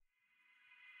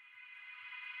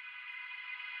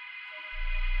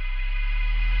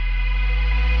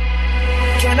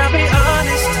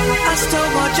I still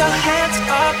want your hands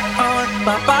up on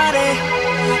my body.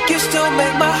 You still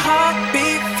make my heart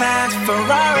beat fast.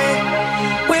 Ferrari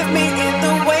with me in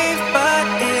the wave, but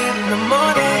in the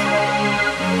morning.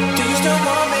 Do you still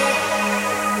want me?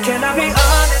 Can I be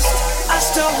honest? I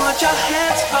still want your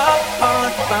hands up on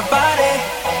my body.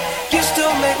 You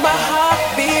still make my heart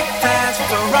beat fast.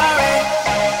 Ferrari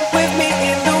with me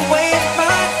in the wave,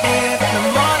 but in the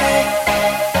morning.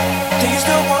 Do you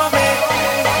still want me?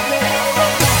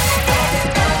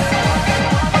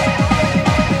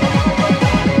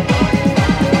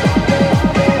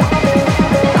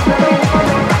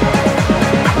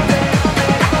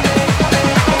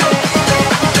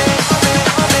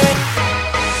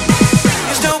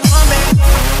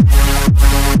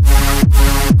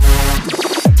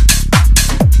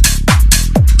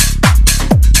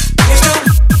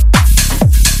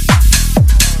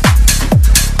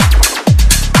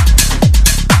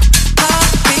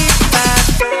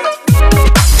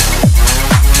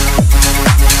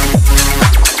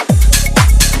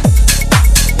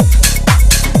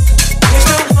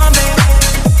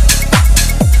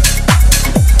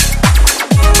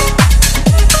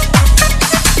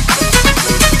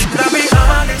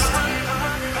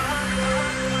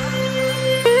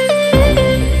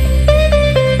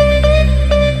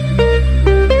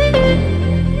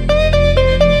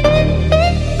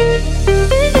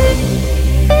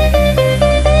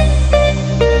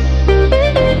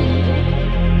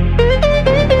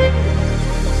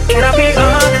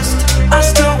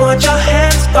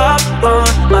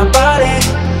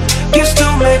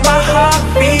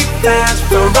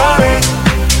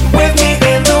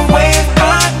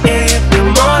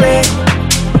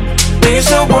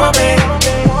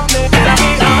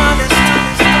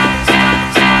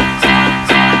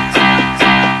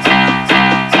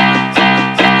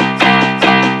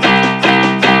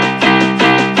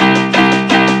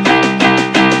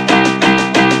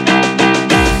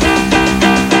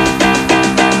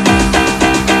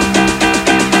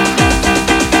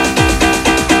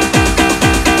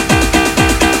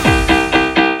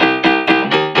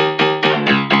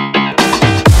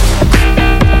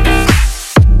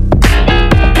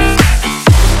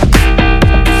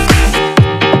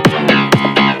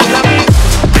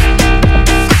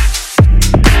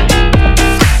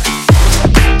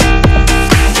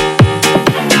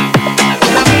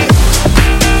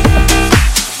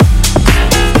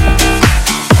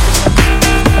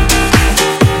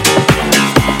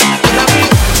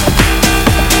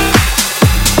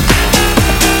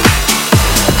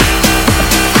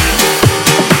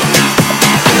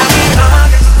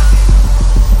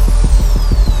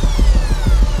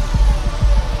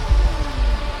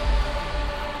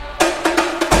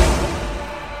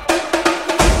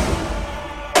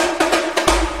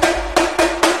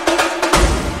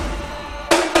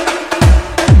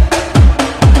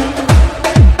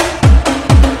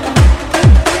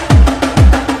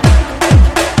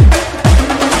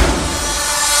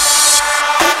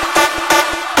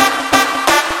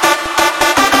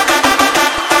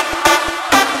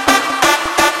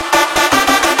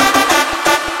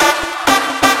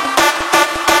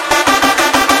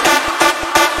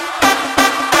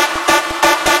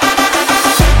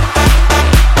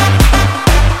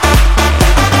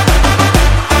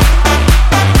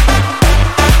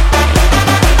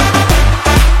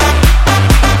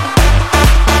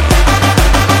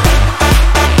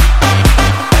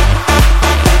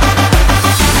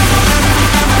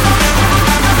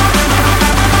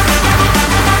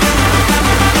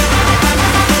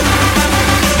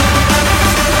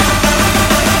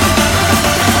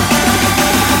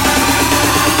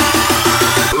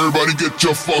 Get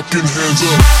your fucking hands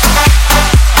up.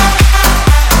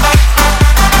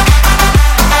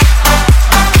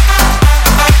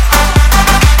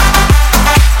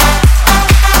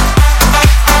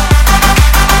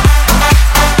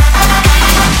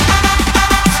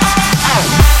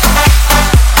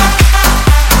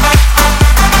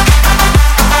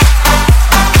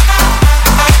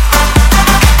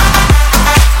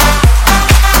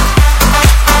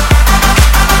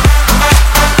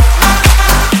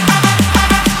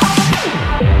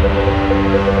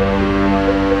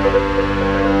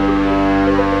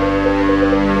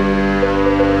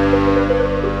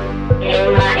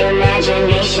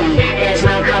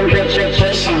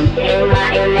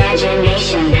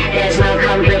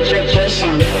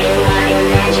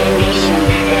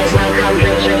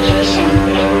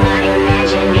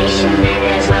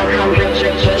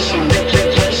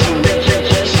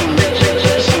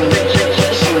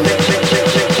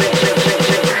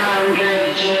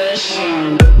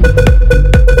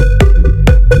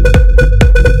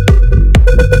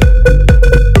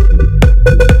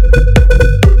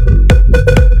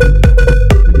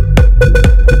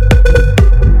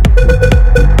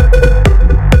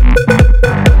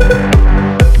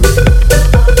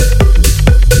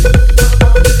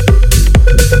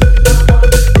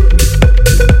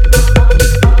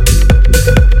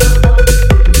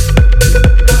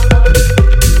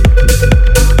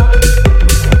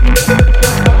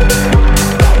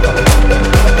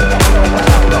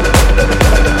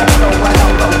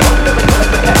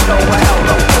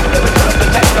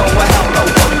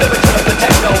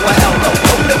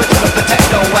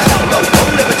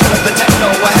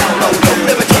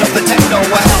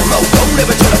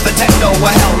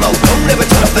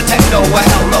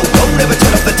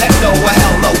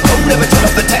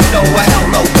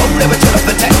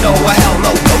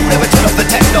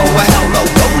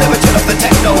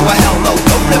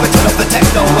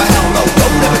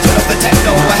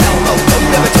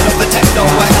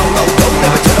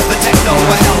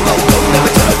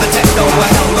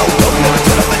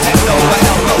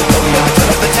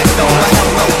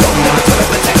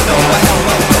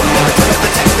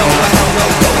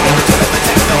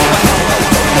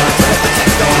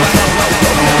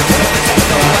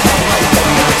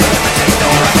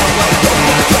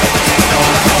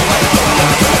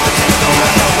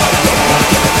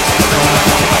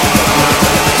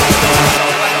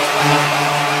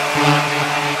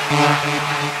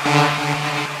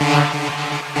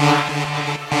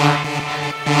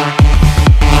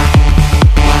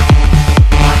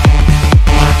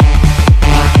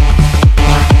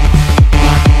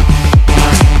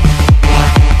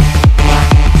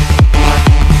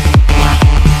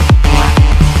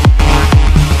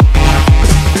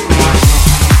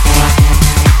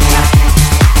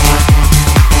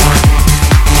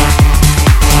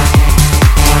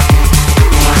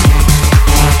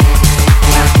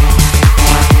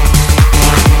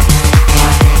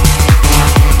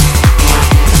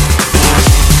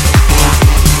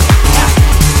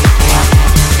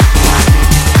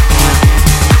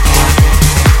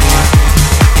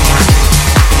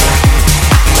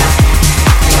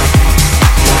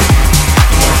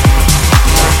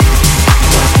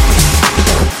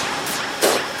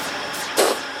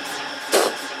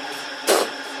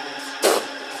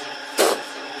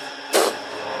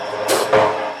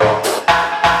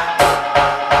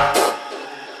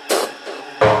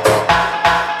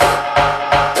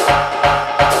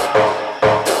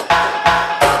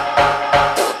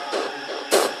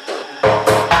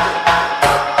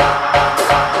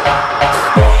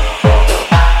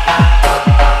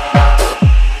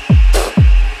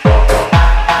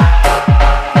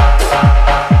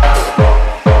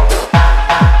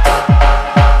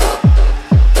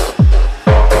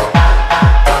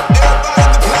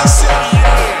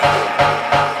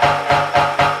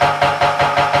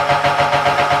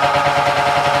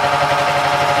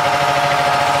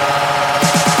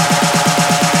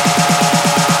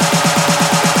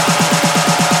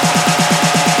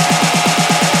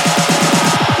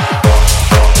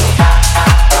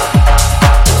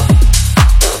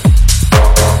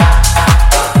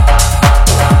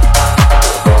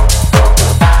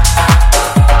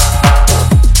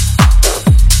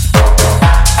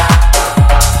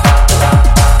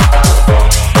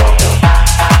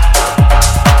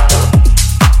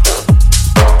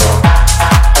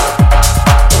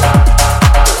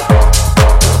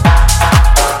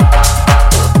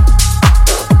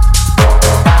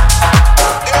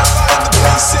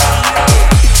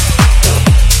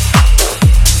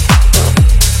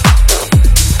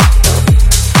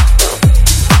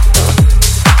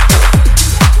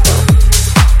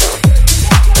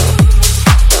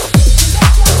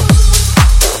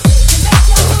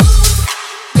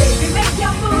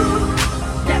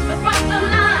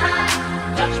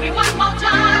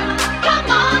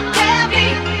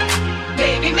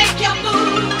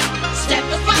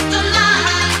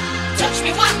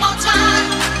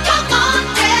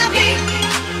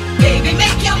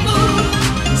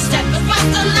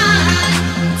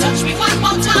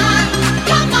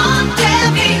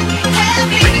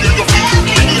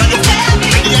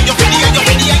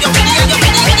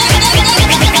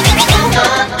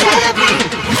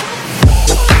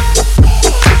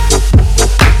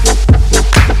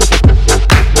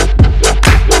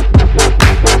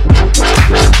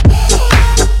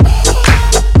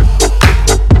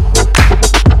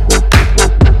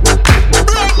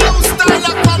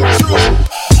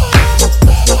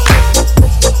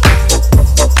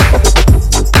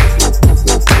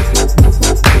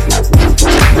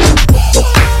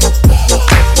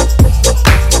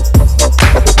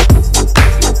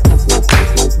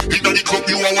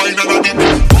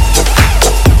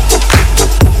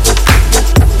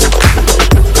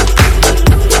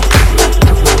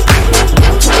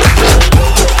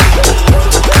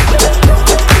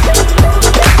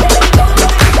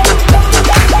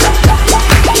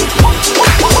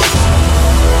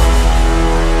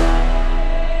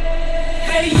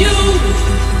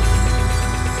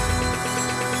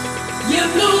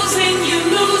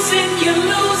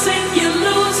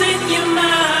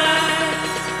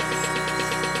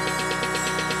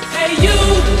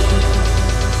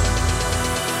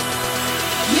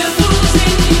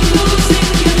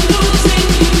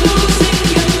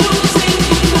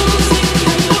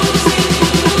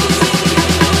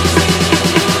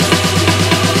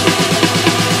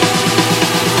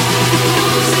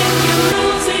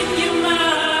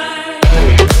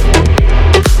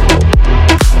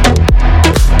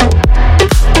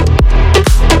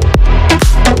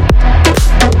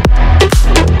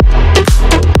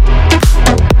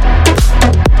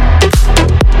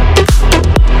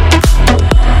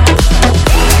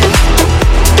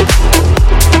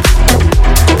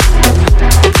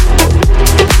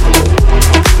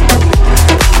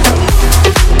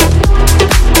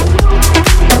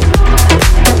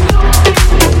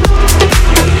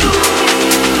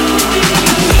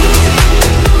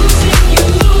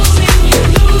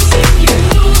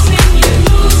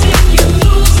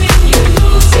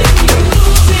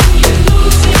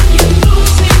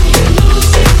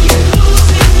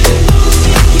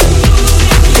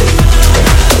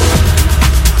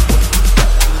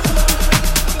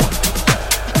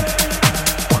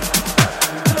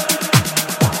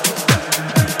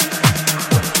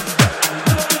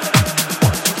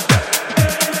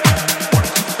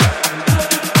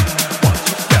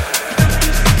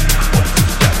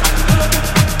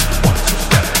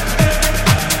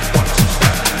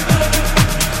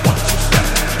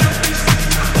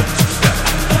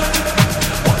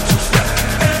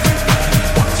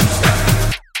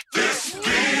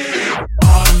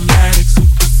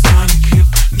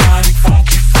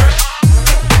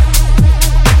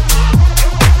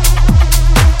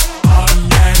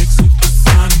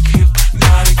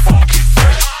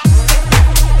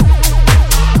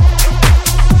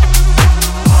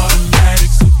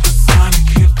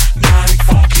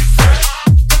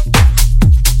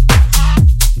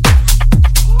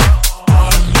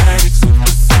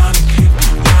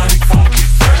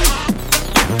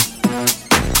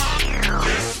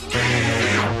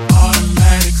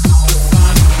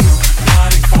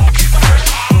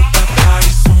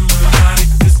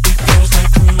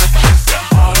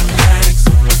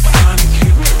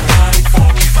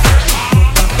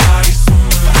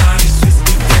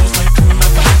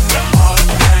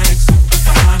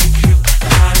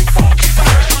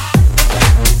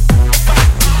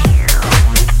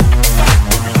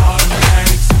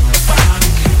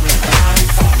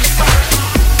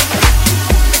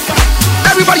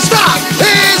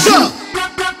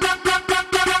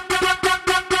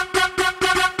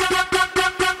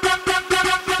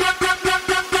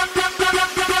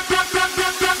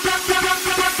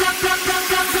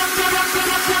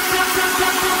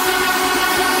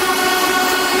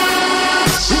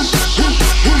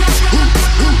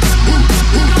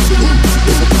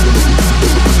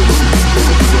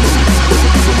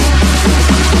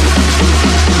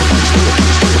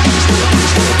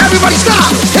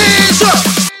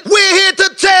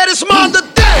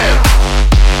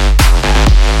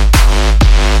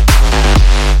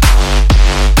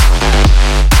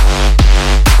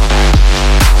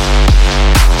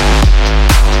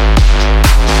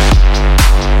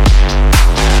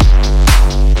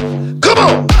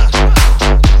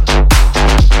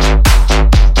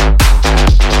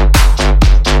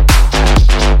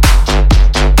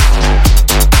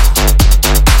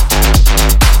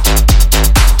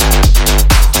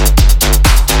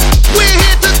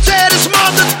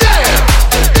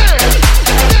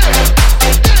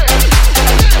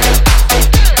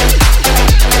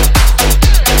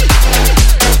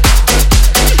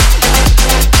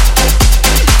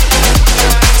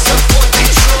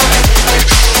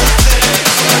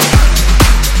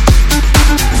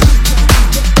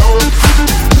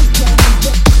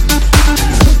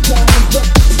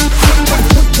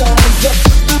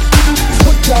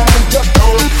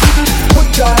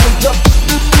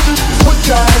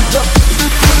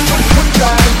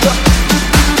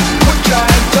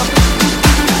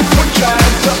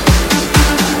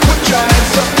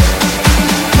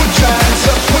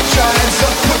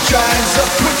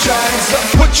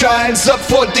 hands up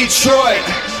for Detroit,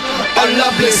 a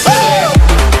lovely city.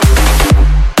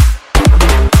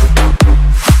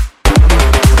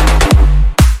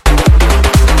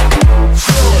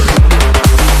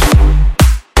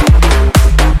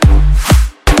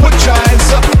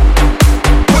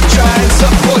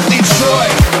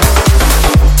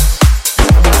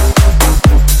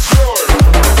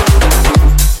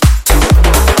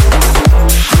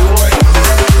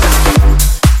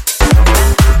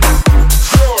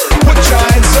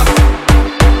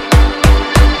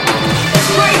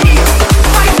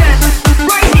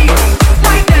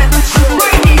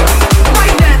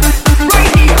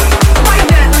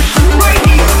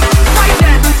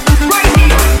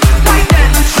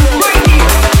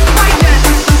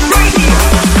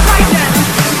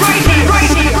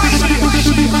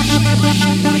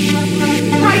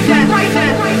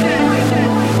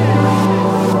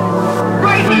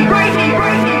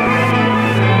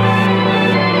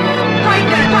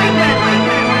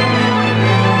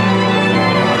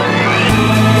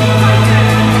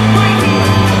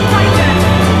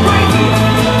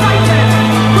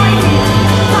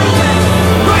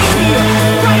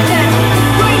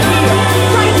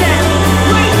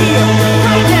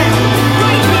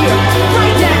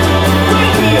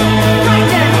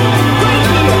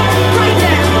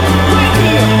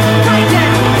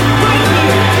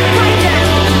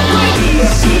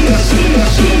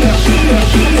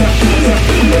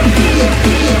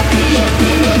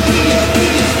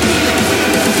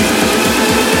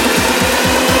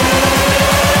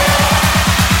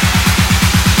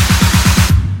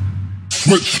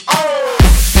 switch.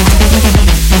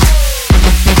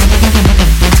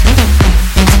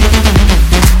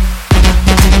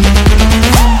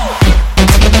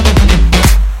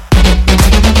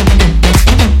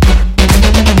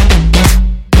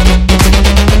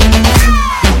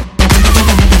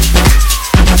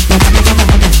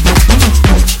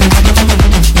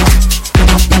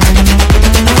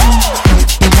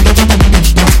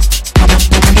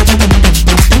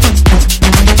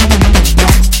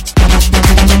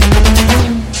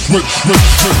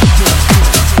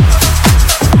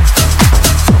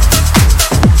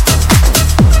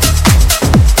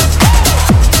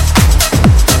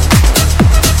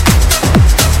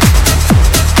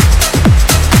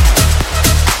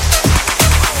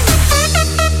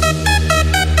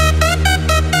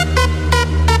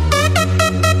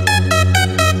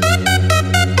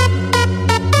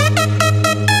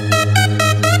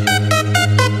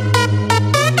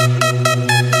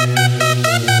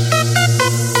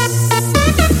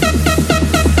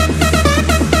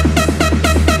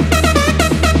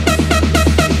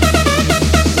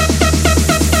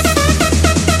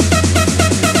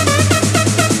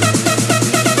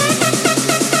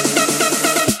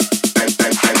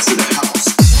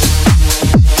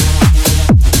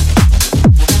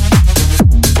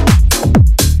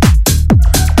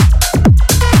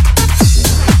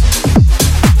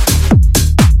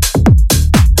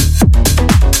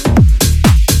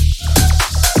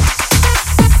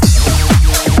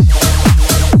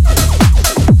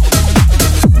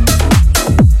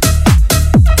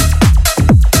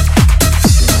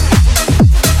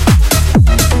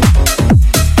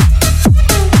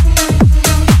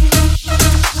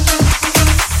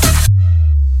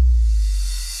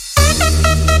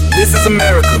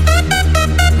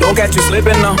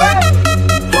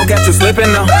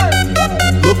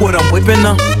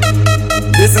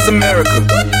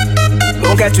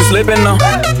 Slipping now,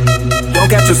 don't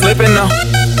catch you slipping now.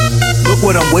 Look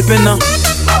what I'm whipping now.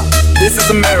 This is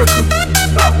America.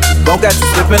 Don't catch you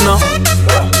slipping now.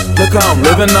 Look how I'm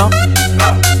living now.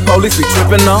 Police be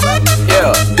tripping now.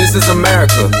 Yeah, this is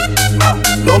America.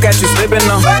 Don't catch you slipping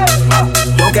now.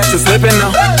 Don't catch you slipping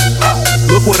now.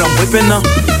 Look what I'm whipping now.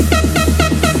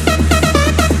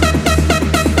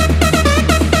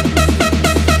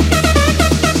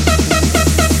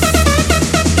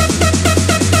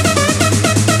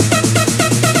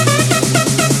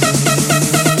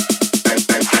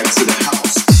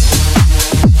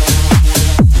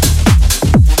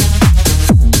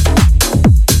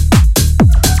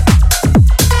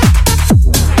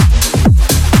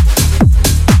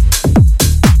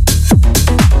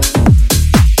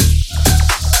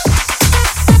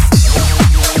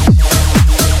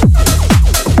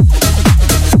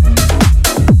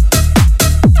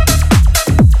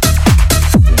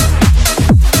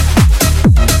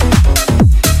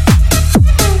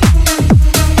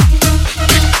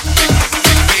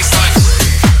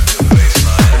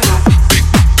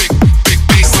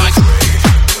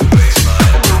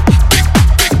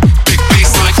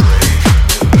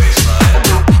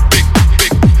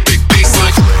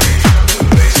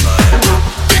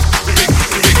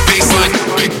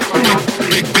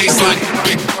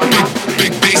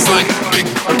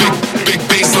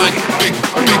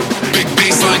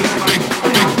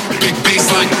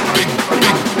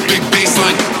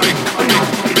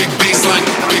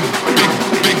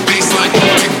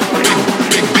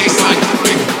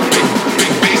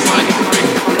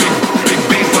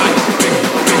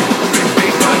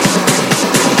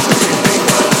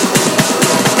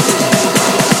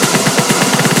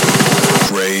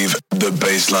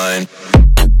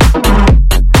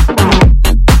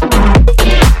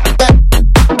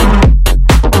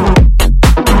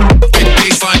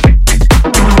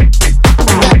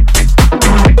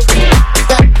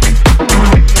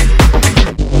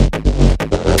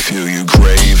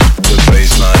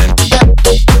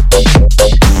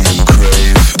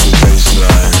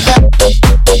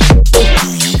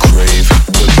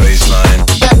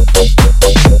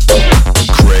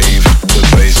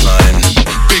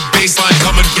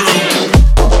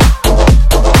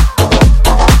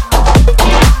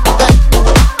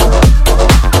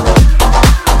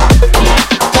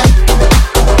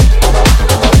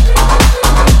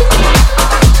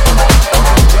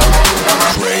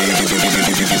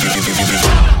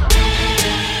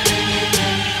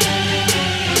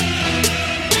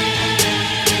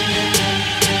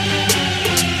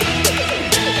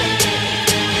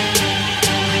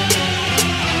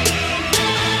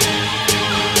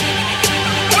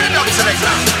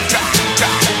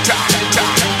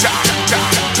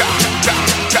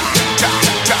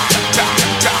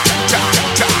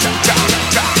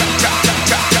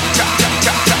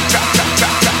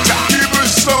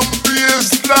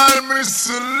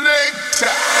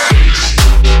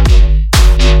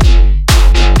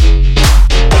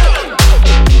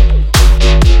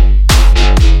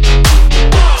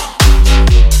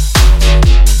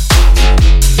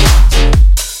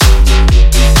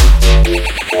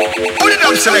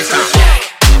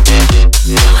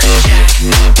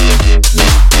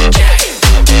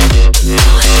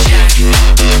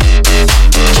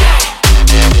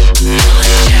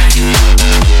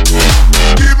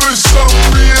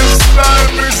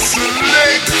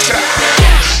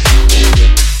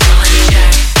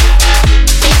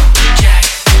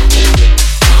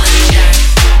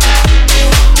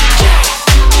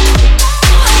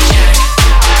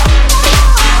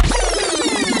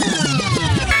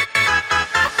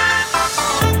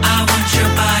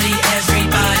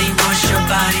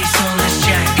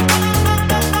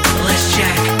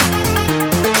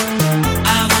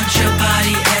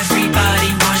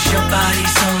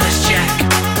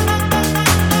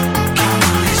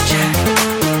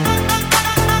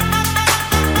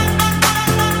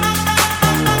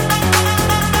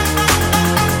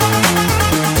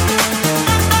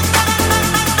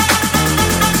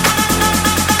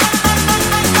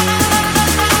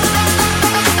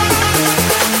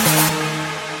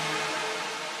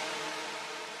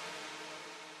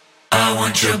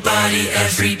 want your body,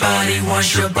 everybody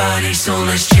wants your body, so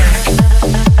let's check.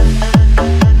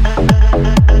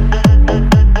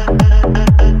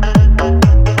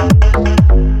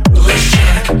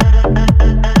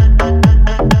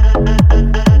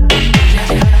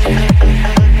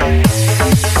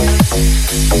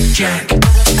 Jack.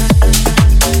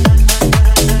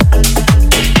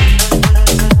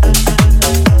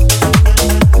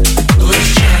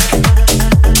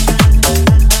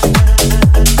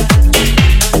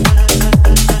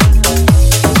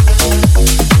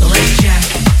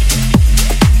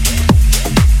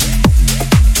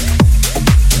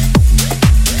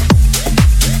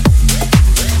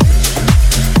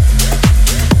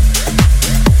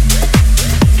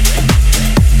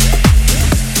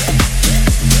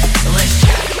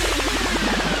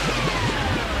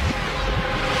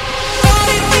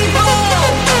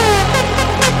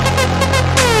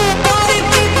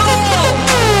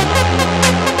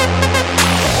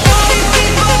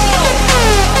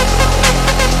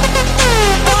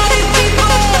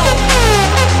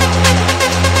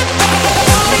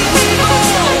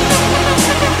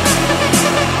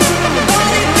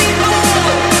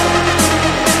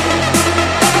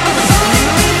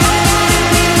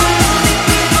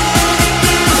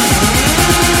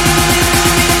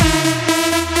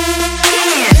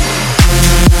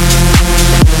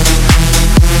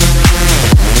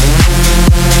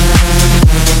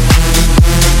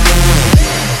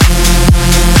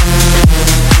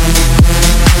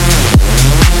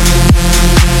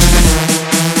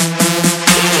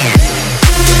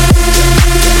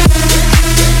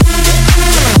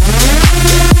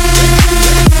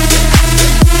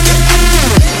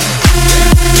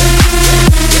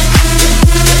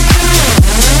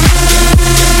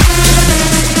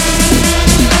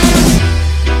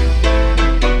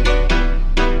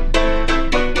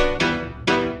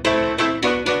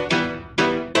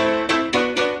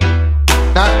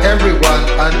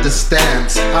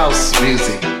 Understands house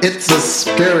music. It's a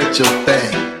spiritual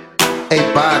thing, a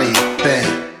body thing,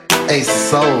 a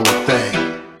soul thing,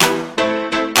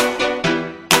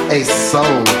 a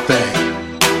soul thing.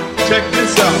 Check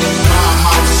this out. My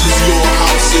house is your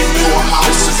house and your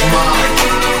house is mine.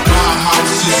 My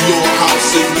house is your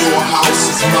house and your house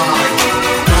is mine.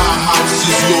 My house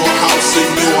is your house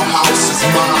and your house is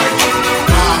mine.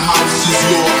 My house is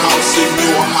your house and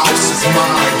your house is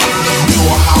mine.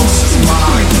 Your house is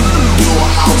mine. Your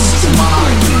house is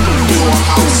mine. Your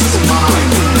house is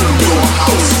mine. Your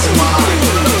house is mine.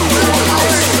 Your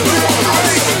house is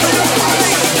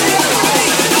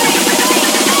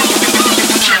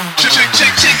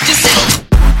check this out.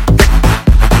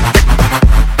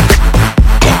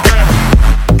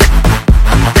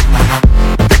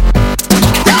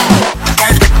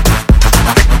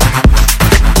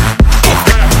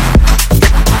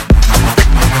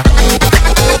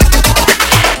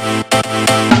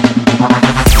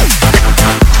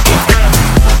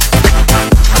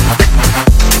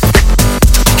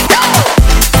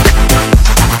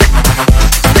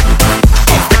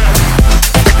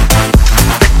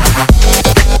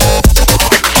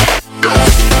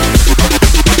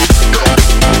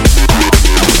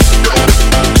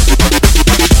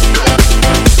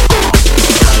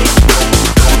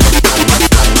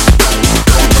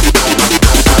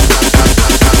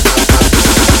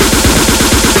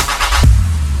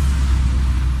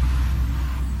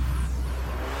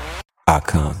 I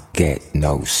can't get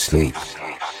no sleep.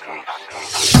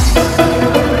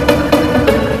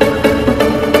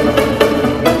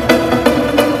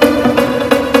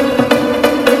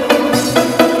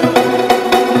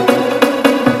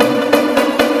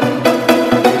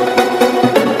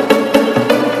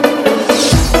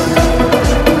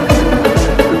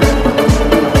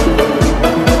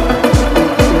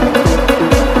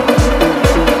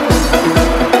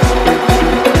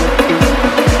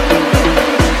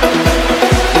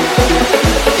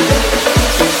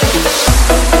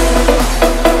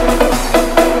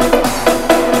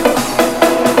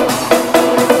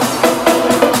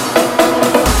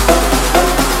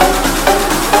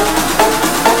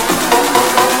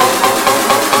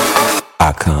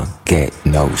 I can't get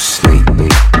no sleep.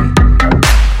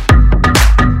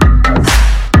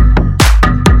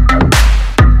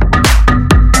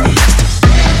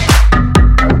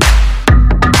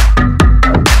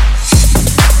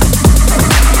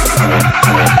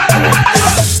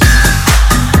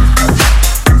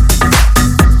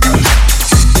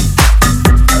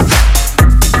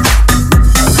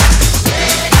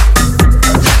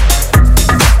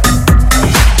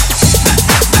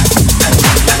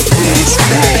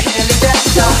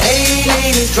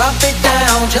 drop it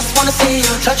down. Just wanna see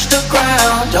you touch the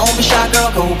ground. Don't be shy, girl,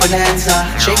 go bonanza.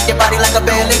 Shake your body like a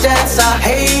belly dancer.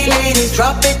 Hey ladies,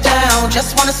 drop it down.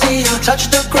 Just wanna see you touch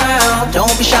the ground.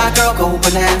 Don't be shy, girl, go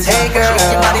bonanza. Hey girl,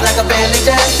 shake your body like a belly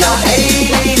dancer.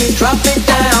 Hey ladies, drop it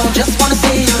down. Just wanna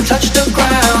see you touch the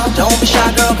ground. Don't be shy,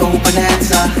 girl, go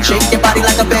bonanza. Shake your body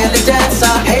like a belly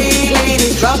dancer. Hey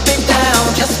ladies, drop it down.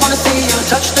 Just wanna see you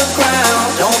touch the ground.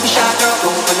 Don't be shy, girl,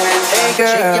 go bonanza. Hey girl,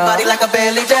 shake your body like a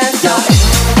belly dancer.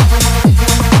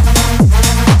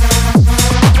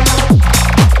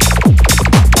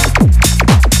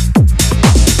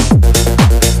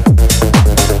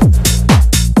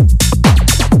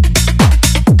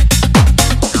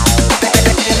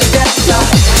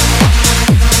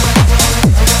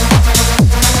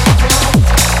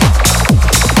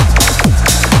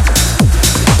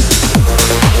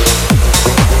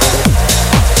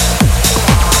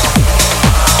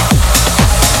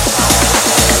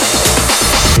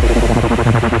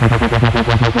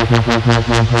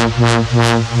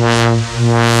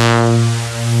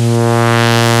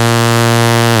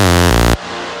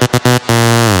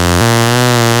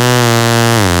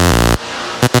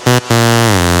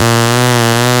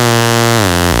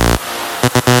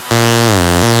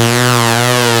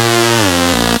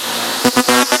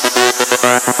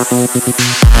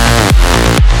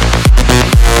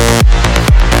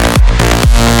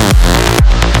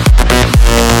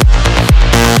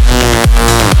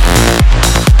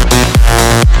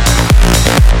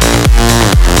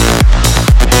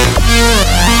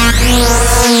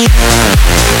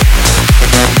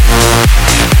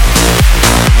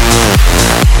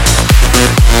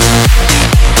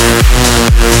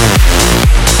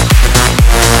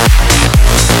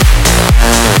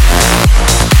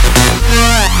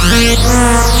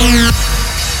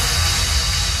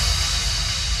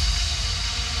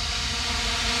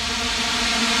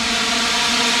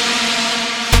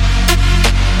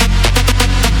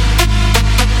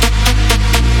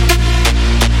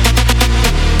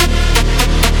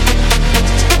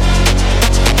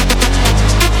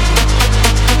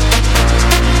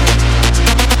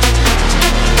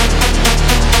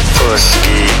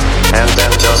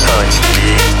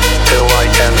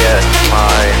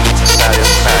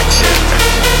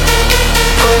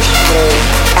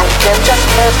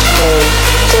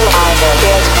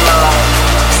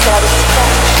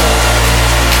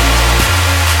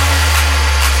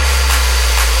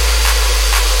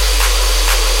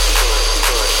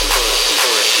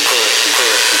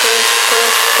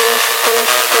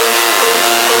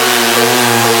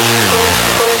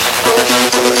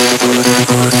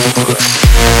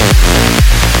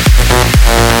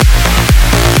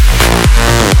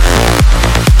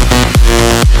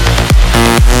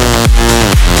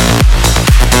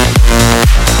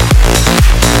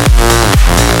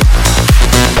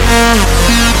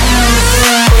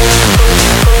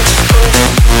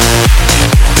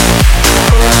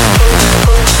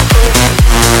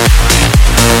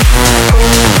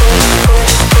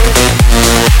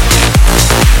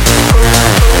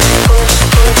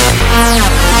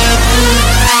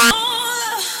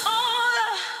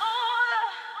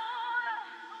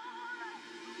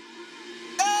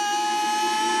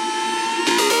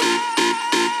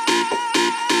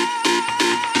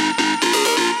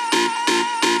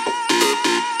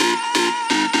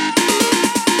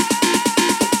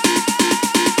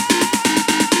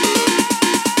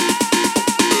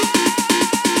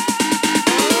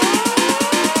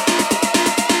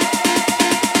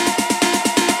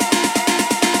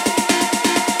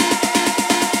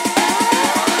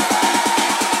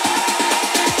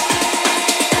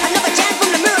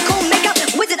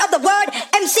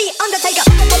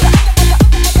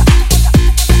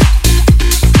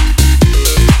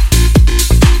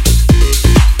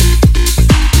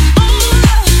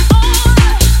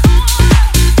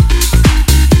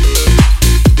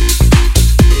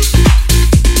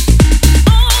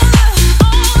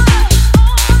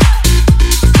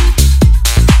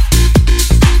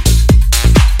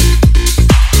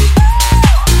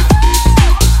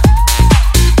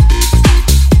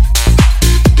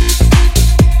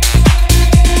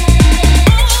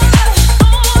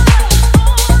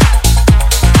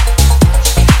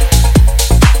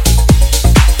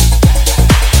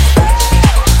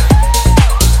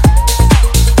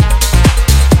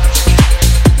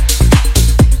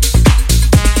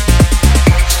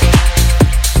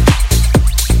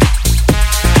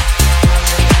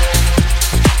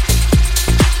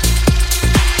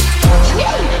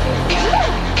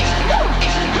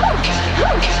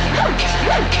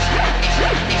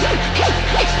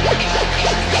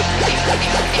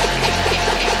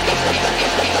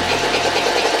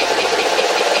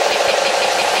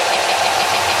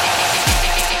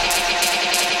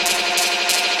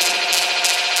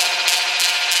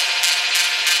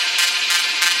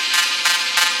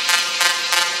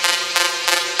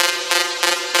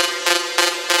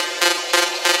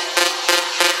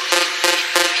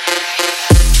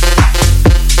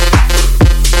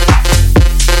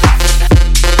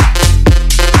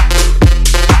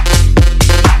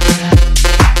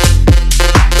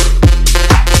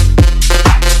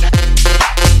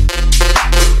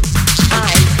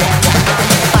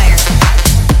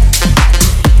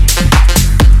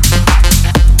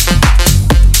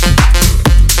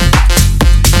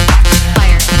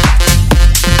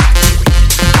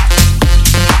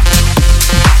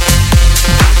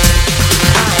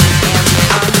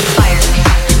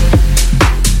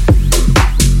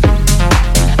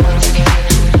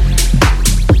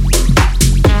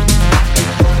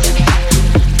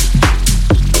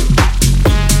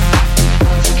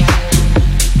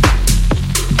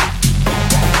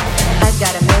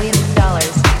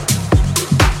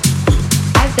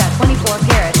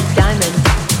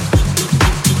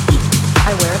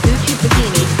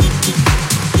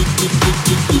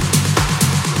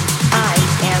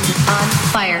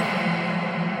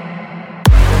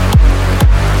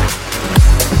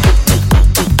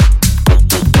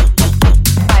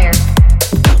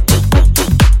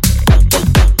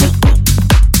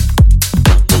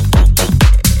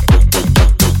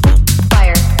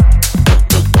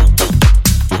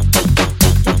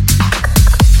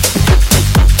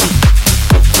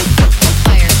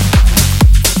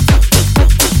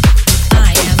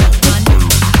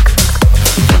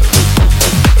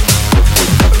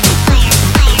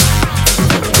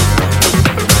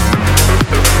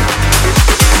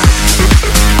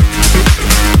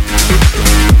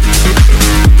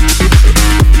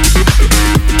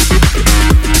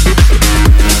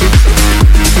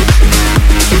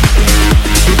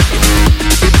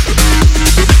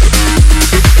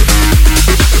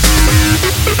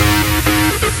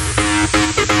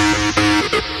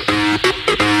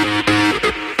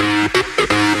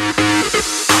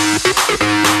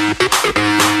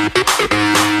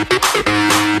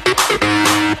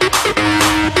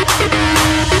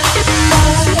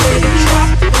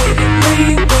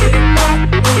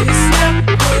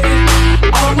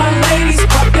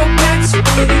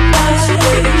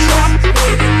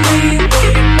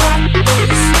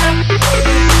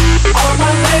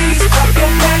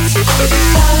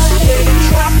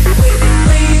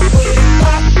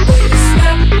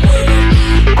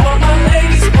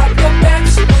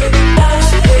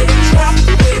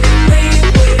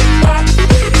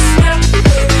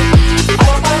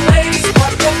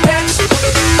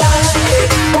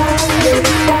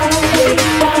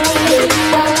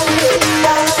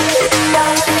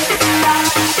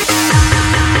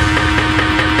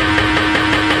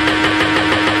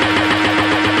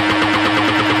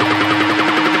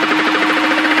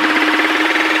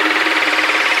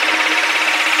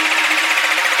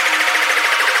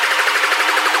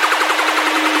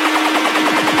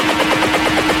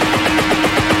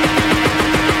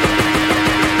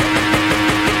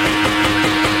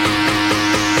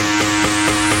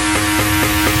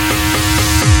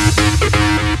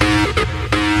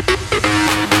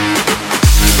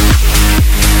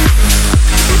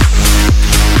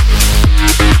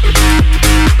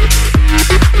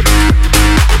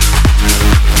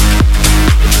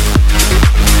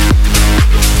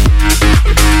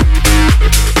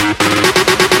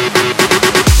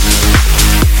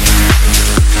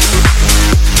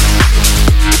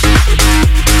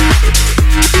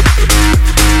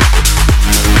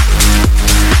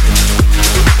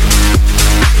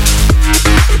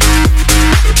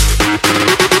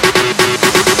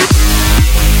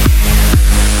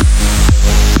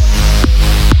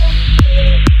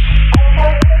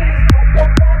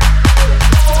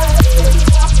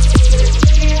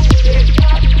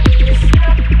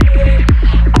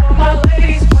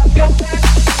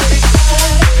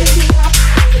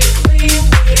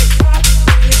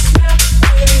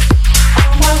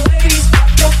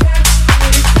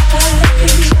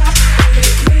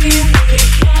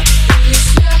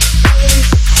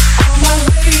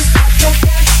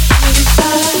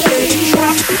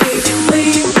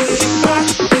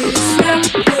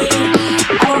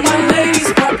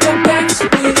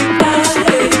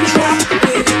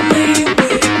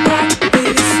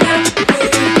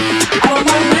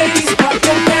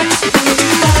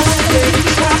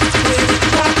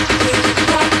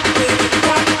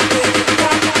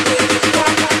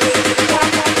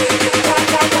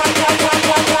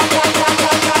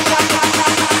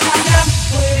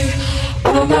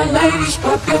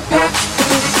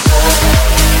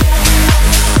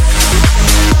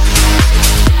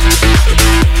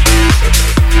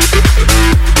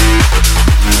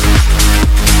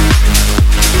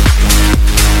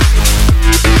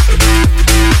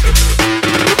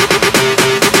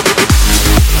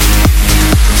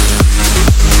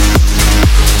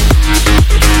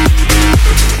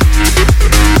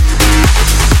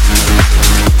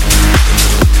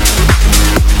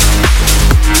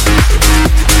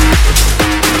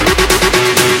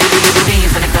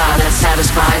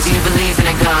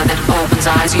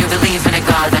 eyes? You believe in a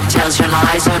God that tells you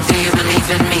lies, or do you believe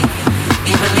in me?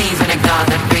 You believe in a God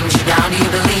that brings you down? Do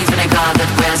you believe in a God that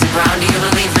wears the crown? Do you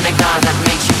believe in a God that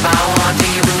makes you bow, or do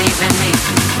you believe in me?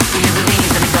 Do you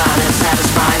believe in a God that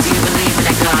satisfies? Do you believe in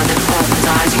a God that opens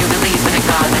eyes? Do you believe in a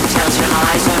God that tells you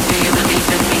lies, or do you believe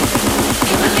in me? Do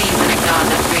you believe in a God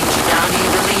that brings you down? Do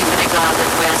you believe in a God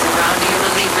that wears the crown? Do you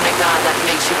believe in a God that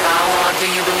makes you bow, or do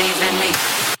you believe in me?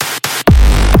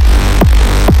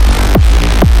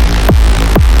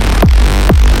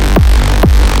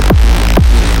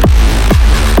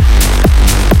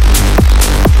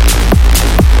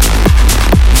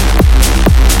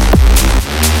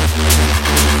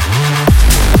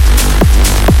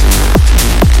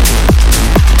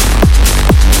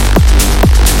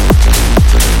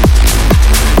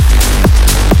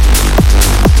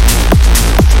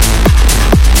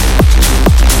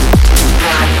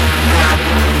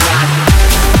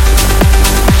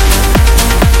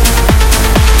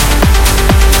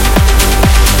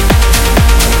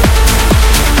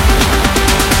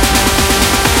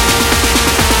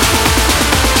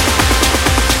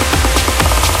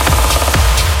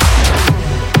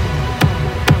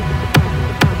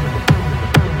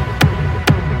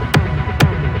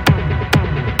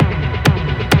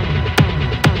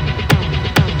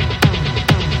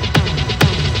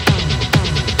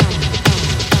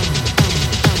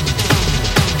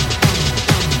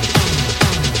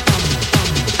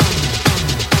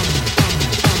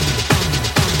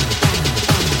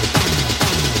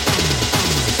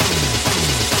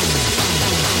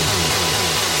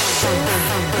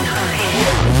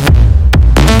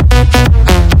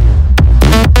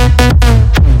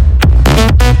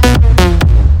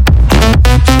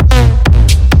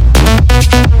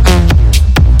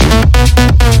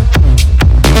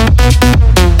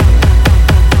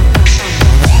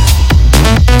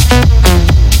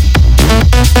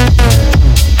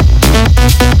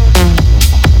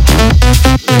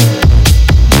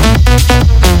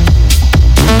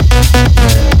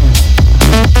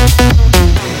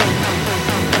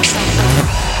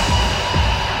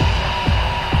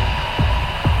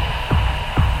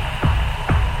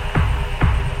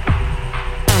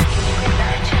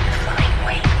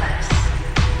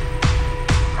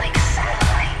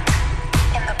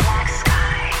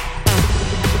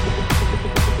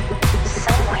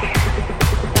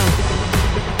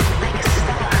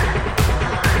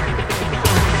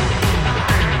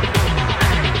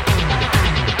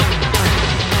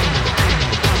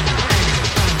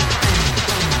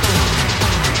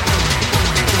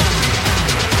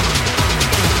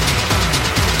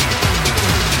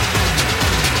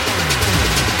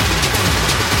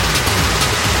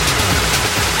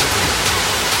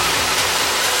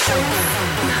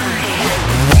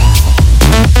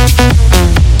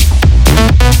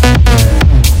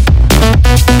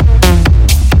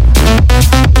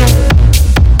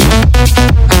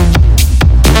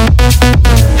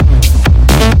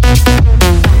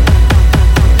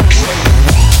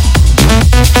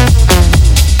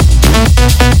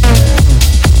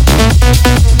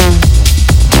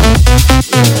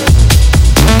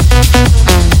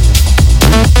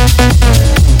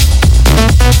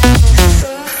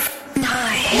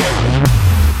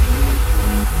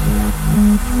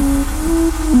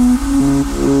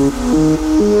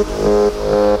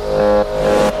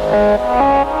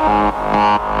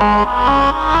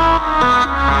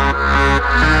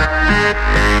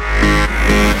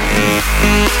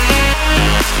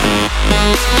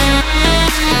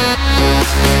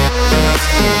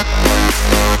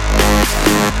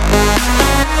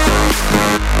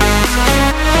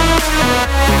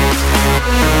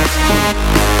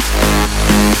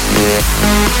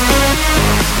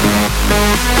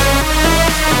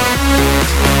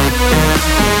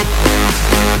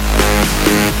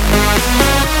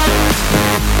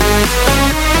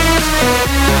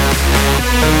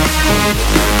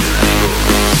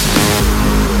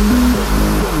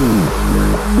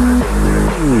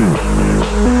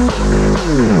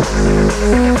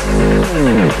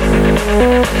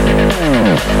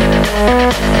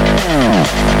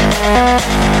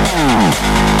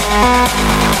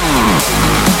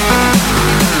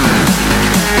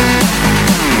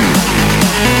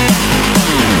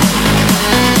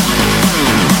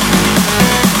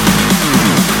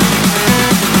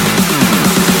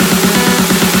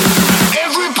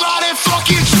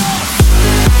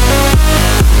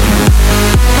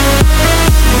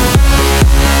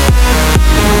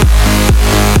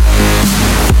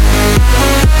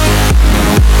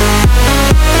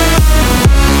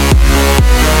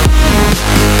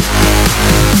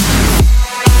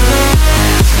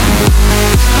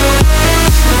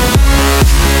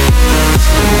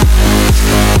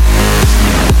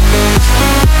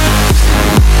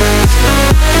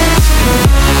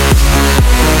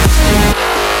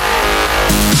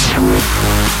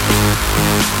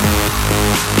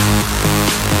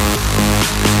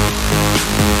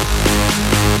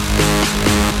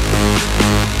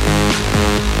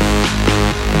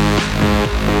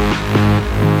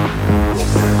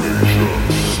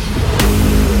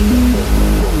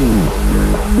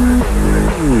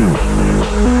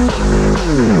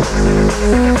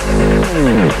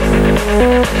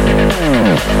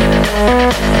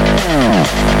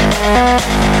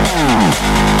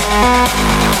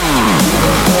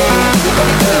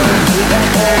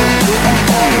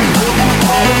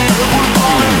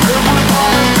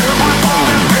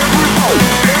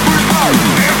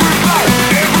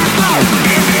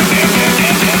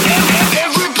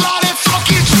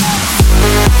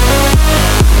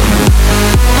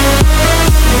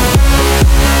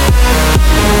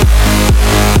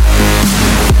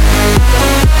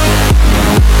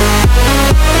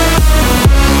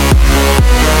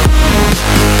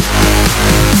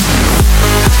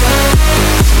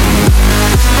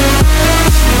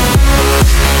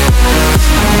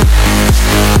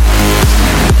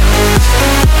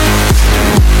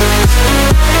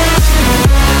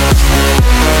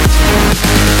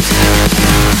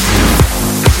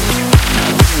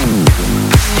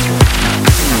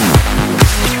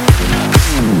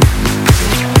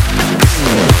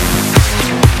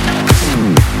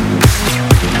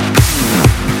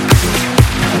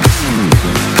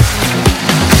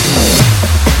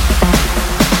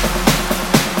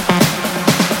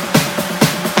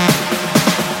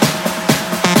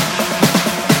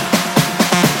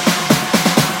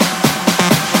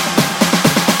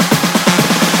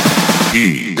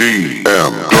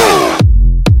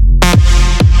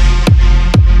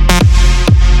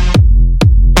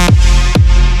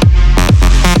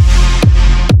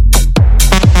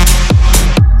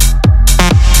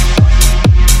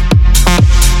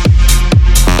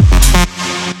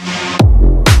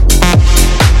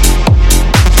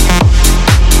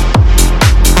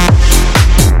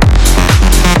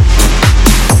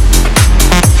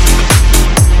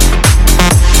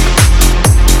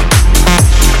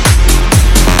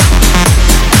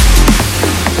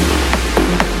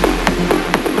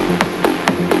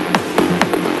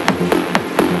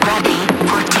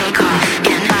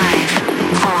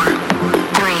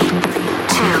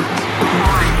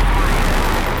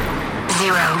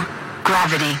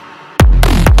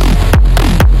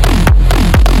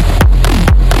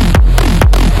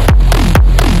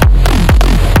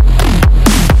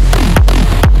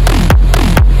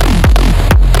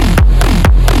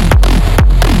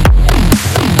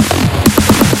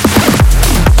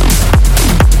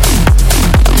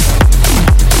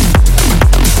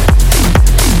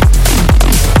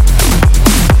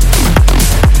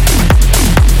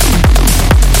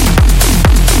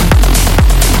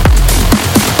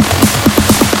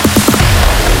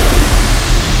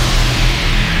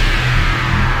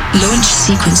 Launch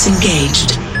sequence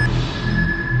engaged.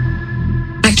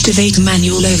 Activate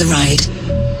manual override.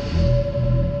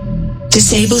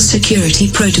 Disable security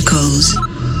protocols.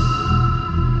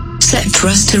 Set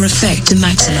thruster effect to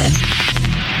maximum.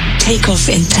 Take off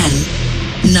in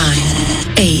 10,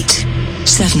 9, 8,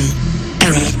 7.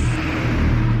 Error.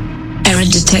 Error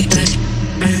detected.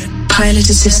 Pilot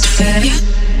assist failure.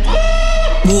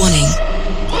 Warning.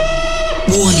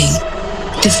 Warning.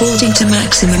 Defaulting to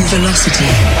maximum velocity.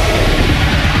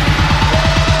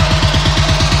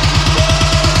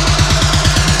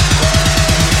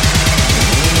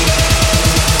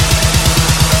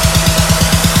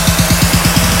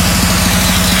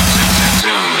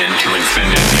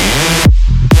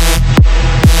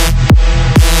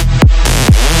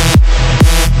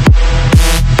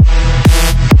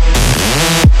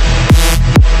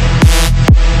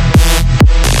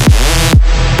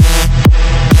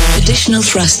 Additional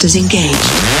thrusters engaged.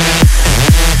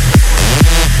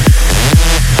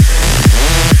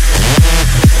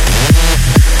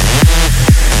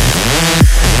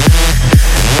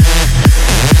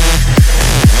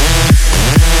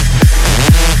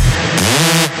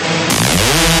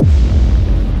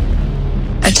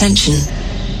 Attention.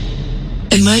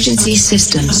 Emergency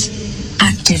systems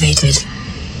activated.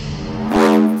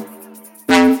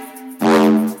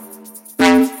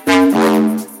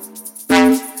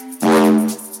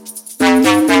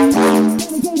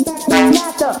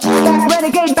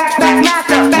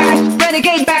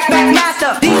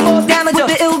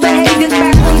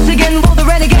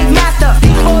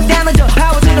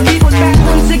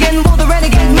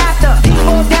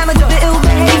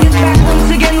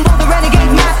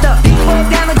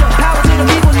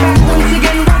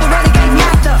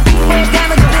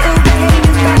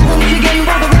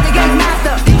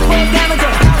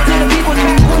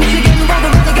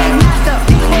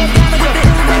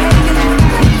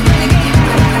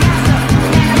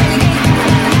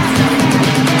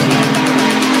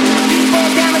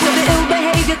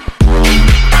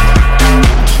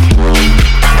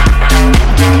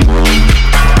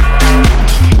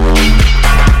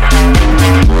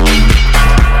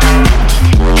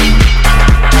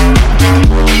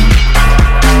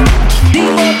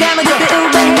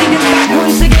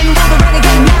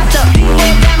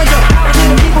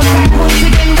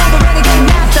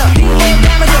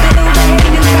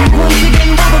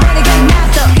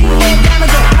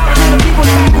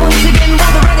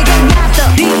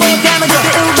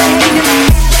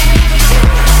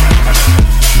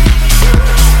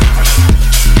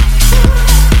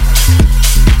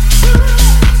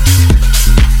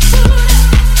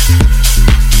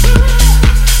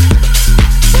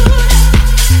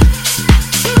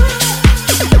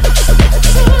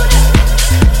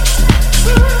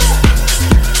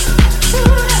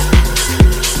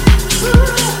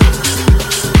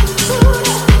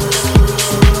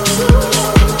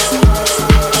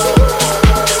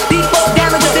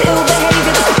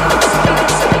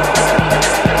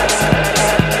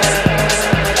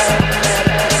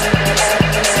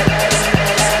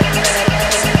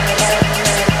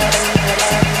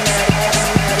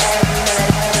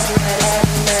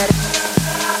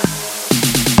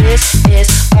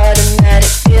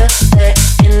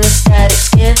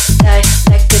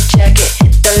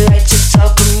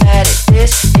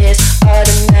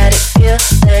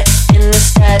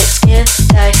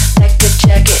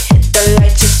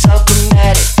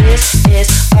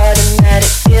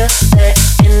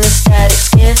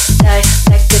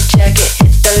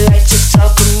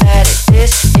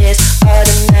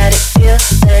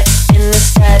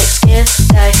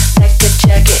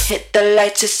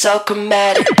 It's so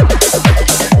chromatic.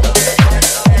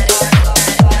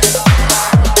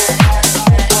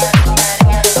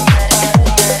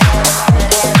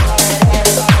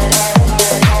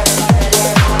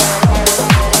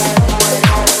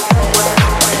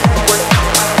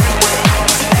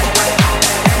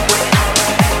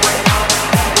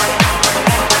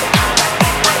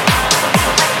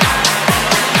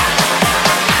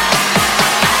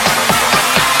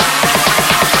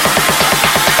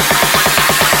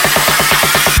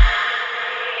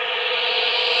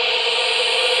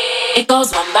 It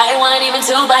goes one by one, even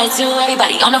two by two.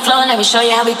 Everybody on the floor, let me show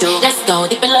you how we do. Let's go,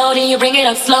 dip it low, then you bring it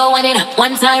up slow. Wind it up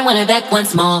one time, wind it back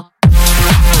once more.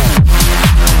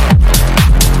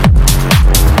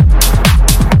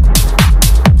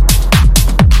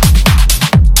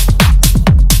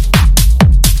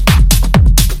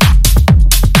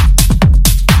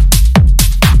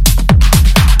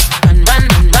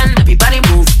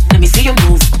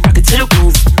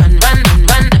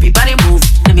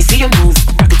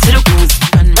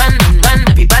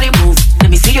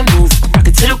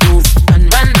 To the groove.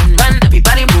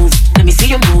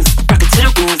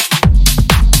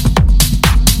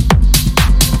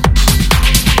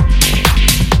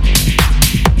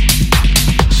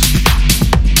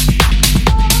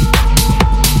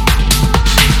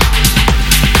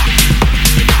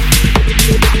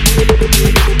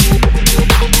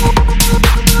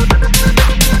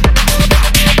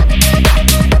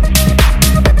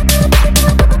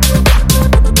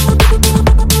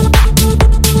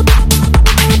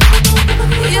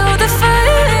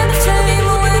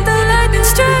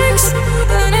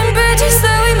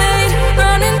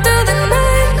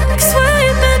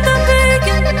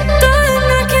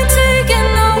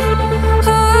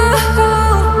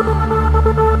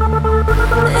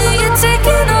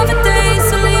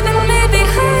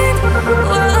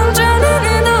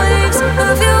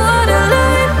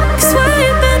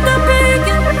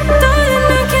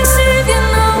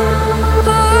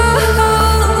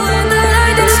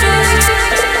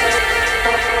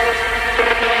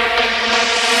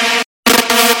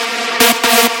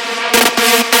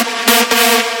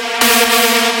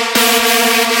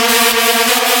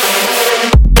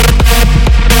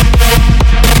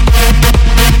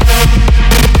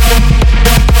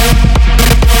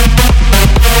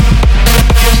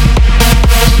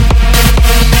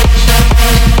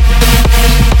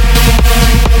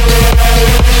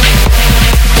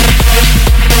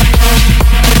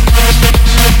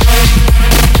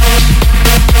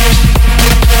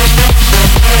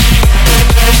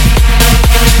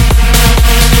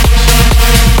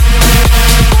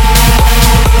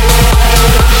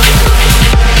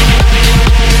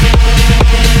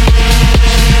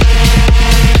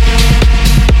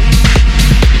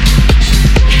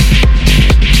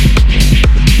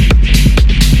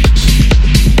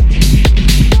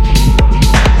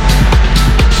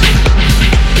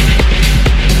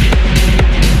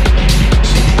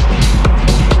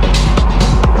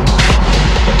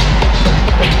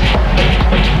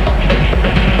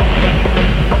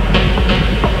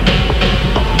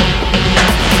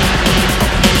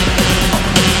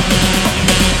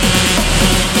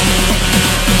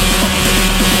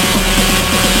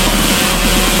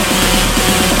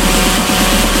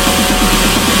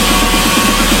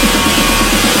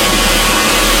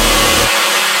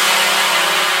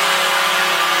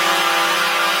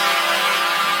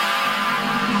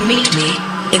 Meet me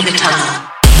in the tunnel.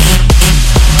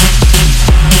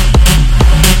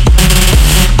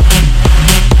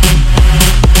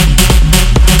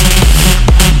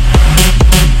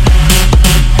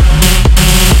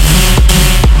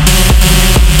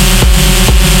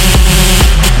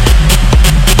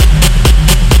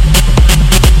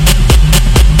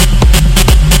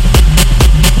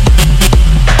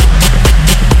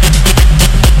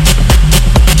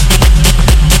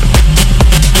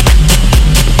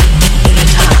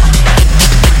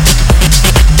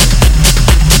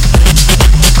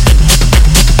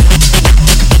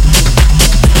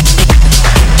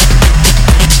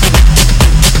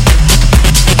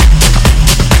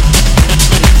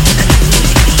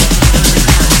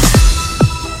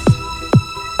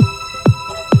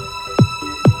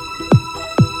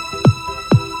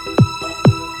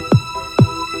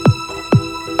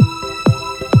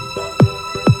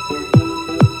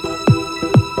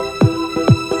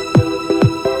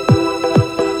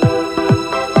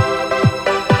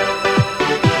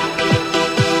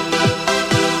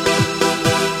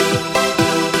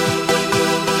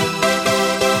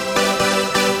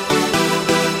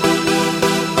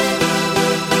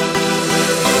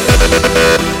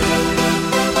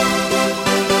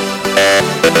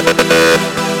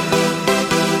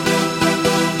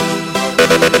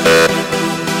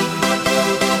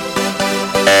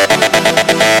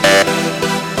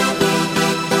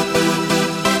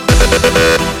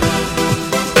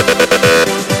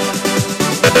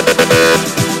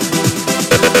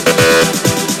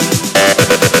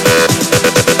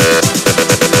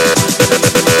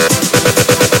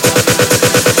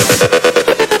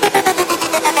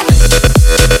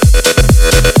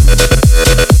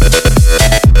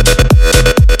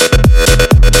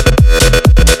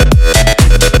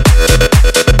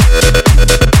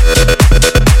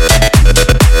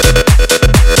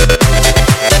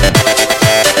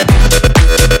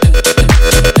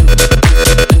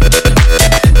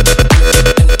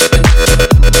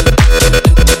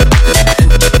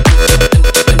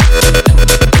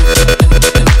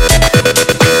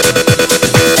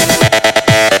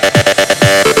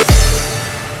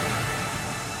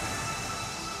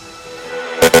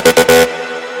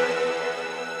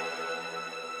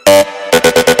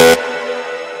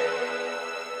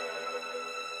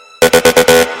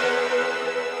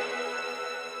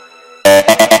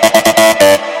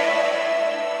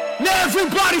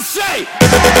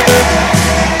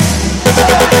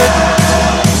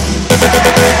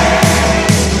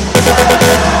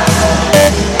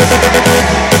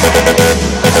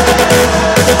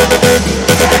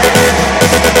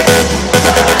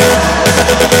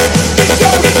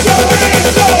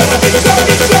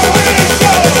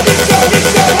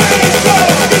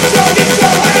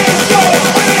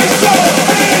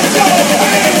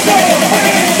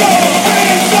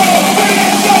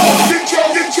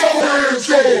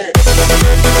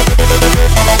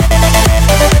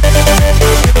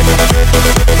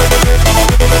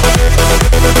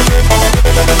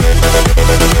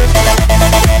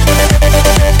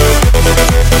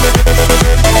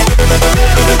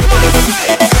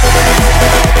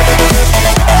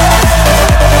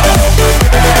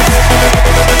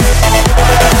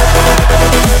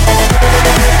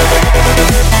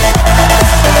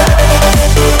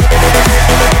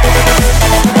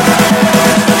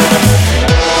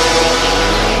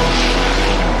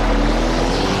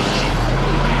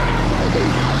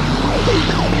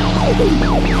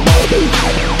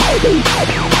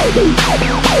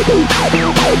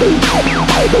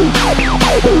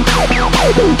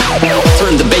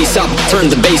 Turn the bass up, turn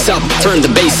the bass up, turn the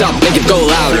bass up, make it go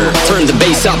louder. Turn the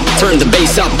bass up, turn the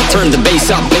bass up, turn the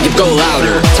bass up, make it go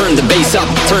louder. Turn the bass up,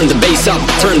 turn the bass up,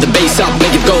 turn the bass up,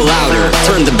 make it go louder.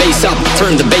 Turn the bass up,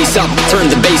 turn the bass up, turn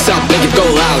the bass up, make it go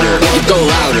louder. Make it go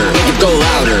louder, make it go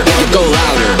louder.